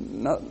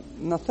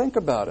think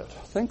about it.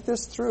 Think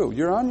this through.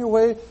 You're on your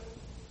way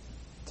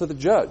to the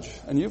judge,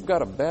 and you've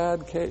got a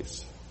bad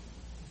case.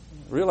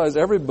 Realize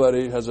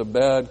everybody has a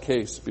bad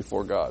case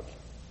before God.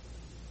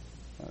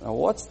 Now,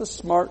 what's the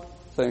smart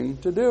thing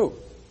to do?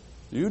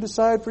 You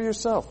decide for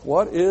yourself.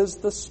 What is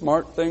the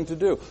smart thing to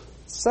do?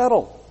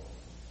 Settle.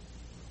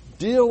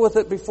 Deal with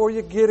it before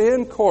you get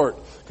in court,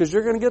 because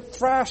you're going to get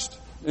thrashed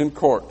in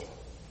court.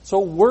 So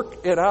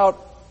work it out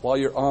while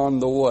you're on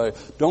the way.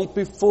 Don't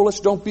be foolish.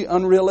 Don't be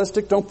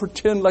unrealistic. Don't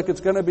pretend like it's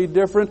going to be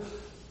different.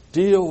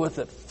 Deal with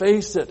it.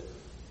 Face it.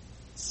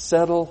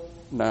 Settle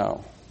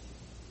now.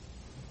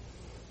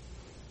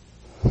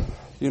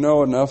 You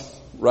know enough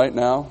right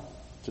now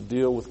to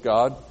deal with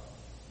God,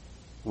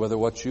 whether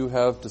what you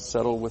have to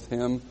settle with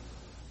Him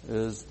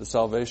is the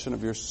salvation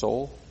of your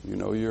soul. You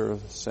know you're a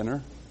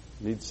sinner,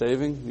 need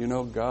saving. You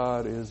know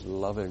God is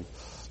loving,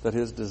 that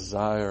His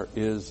desire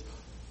is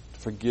to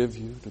forgive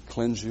you, to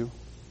cleanse you,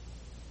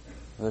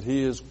 that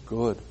He is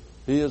good.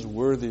 He is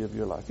worthy of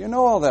your life. You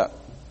know all that.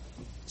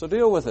 So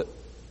deal with it.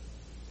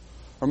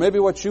 Or maybe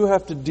what you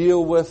have to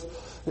deal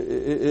with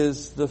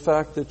is the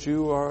fact that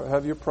you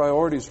have your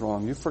priorities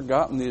wrong. You've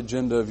forgotten the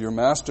agenda of your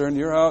Master, and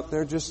you're out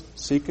there just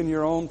seeking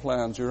your own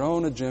plans, your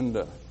own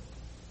agenda.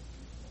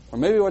 Or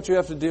maybe what you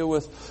have to deal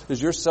with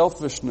is your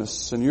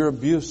selfishness and your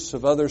abuse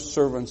of other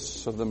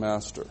servants of the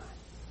Master.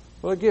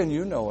 Well, again,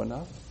 you know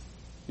enough.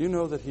 You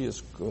know that He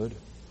is good,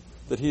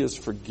 that He is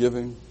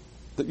forgiving,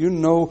 that you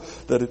know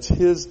that it's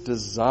His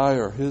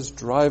desire, His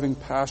driving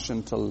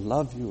passion to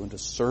love you and to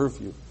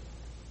serve you.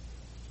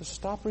 Just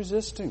stop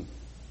resisting.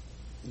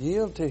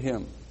 Yield to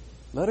Him.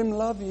 Let Him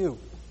love you.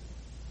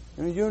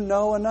 You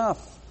know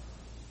enough.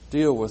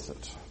 Deal with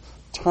it.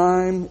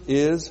 Time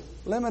is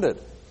limited.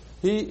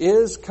 He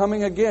is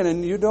coming again,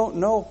 and you don't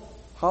know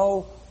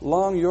how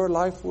long your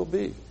life will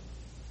be.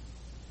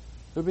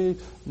 There'll be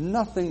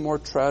nothing more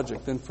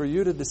tragic than for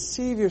you to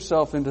deceive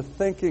yourself into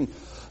thinking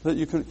that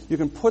you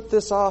can put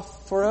this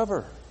off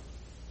forever.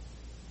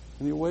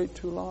 And you wait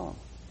too long.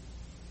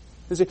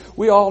 You see,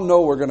 we all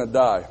know we're going to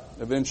die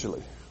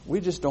eventually.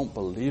 We just don't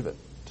believe it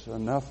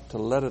enough to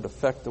let it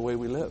affect the way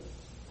we live.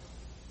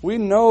 We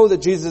know that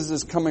Jesus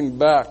is coming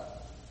back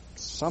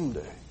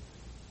someday,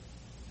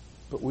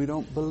 but we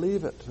don't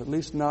believe it, at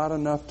least not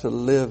enough to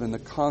live in the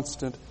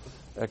constant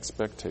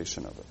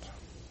expectation of it.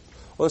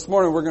 Well, this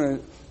morning we're going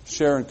to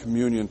share in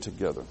communion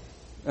together,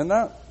 and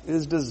that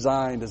is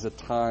designed as a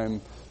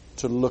time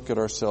to look at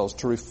ourselves,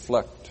 to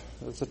reflect.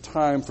 It's a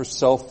time for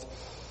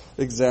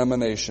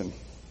self-examination.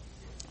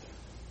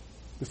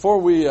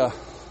 Before we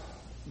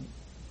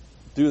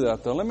do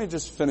that, though, let me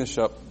just finish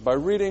up by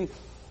reading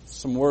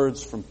some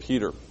words from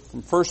Peter,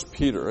 from 1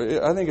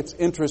 Peter. I think it's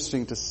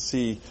interesting to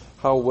see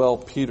how well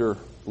Peter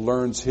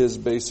learns his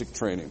basic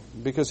training,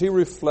 because he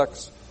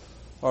reflects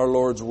our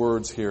Lord's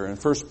words here in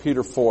 1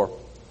 Peter 4.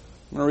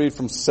 I'm going to read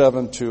from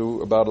 7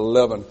 to about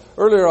 11.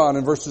 Earlier on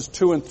in verses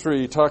 2 and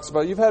 3, he talks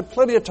about you've had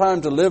plenty of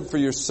time to live for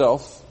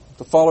yourself,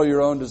 to follow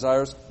your own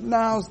desires.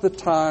 Now's the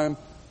time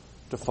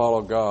to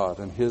follow God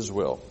and His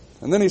will.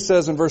 And then he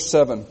says in verse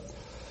 7,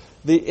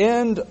 the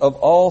end of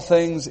all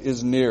things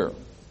is near.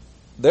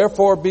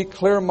 Therefore be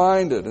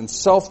clear-minded and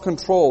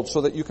self-controlled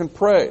so that you can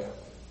pray.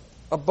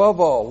 Above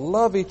all,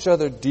 love each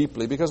other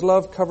deeply, because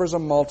love covers a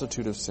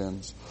multitude of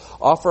sins.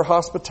 Offer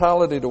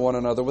hospitality to one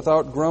another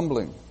without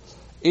grumbling.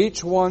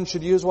 Each one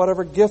should use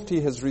whatever gift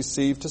he has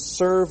received to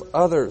serve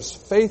others,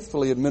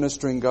 faithfully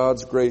administering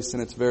God's grace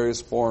in its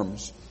various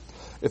forms.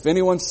 If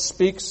anyone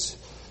speaks,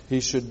 he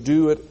should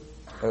do it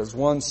as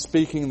one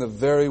speaking the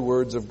very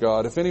words of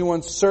God. If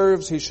anyone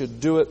serves, he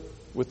should do it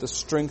with the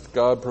strength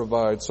God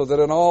provides, so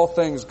that in all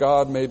things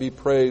God may be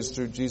praised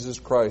through Jesus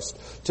Christ.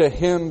 To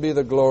Him be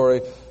the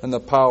glory and the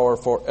power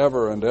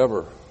forever and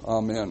ever.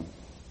 Amen.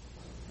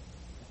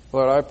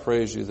 Lord, I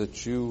praise You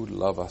that You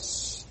love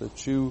us,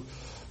 that You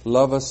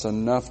love us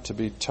enough to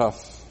be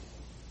tough,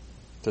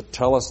 to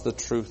tell us the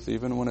truth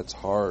even when it's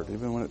hard,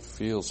 even when it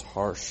feels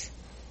harsh.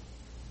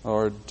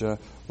 Lord,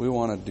 we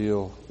want to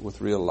deal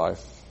with real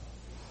life,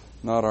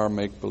 not our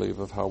make-believe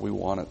of how we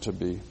want it to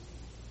be.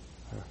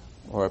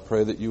 Or I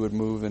pray that You would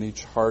move in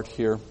each heart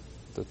here,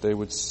 that they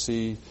would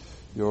see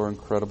Your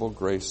incredible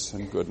grace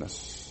and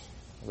goodness.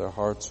 Their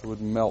hearts would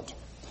melt,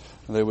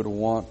 and they would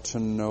want to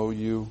know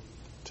You,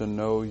 to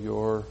know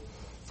Your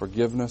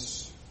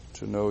forgiveness,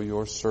 to know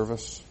Your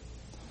service.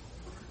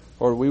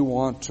 Lord, we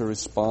want to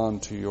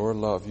respond to Your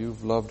love.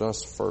 You've loved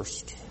us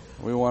first.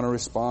 We want to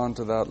respond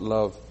to that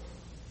love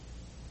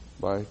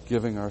by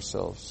giving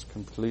ourselves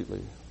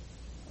completely,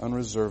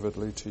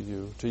 unreservedly to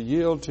You, to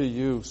yield to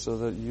You so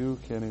that You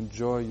can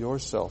enjoy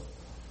Yourself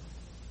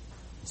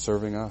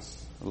serving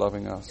us,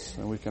 loving us,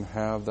 and we can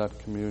have that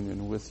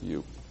communion with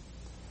You.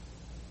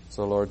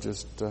 So Lord,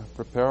 just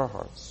prepare our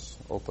hearts,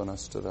 open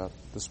us to that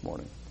this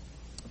morning.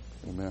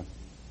 Amen.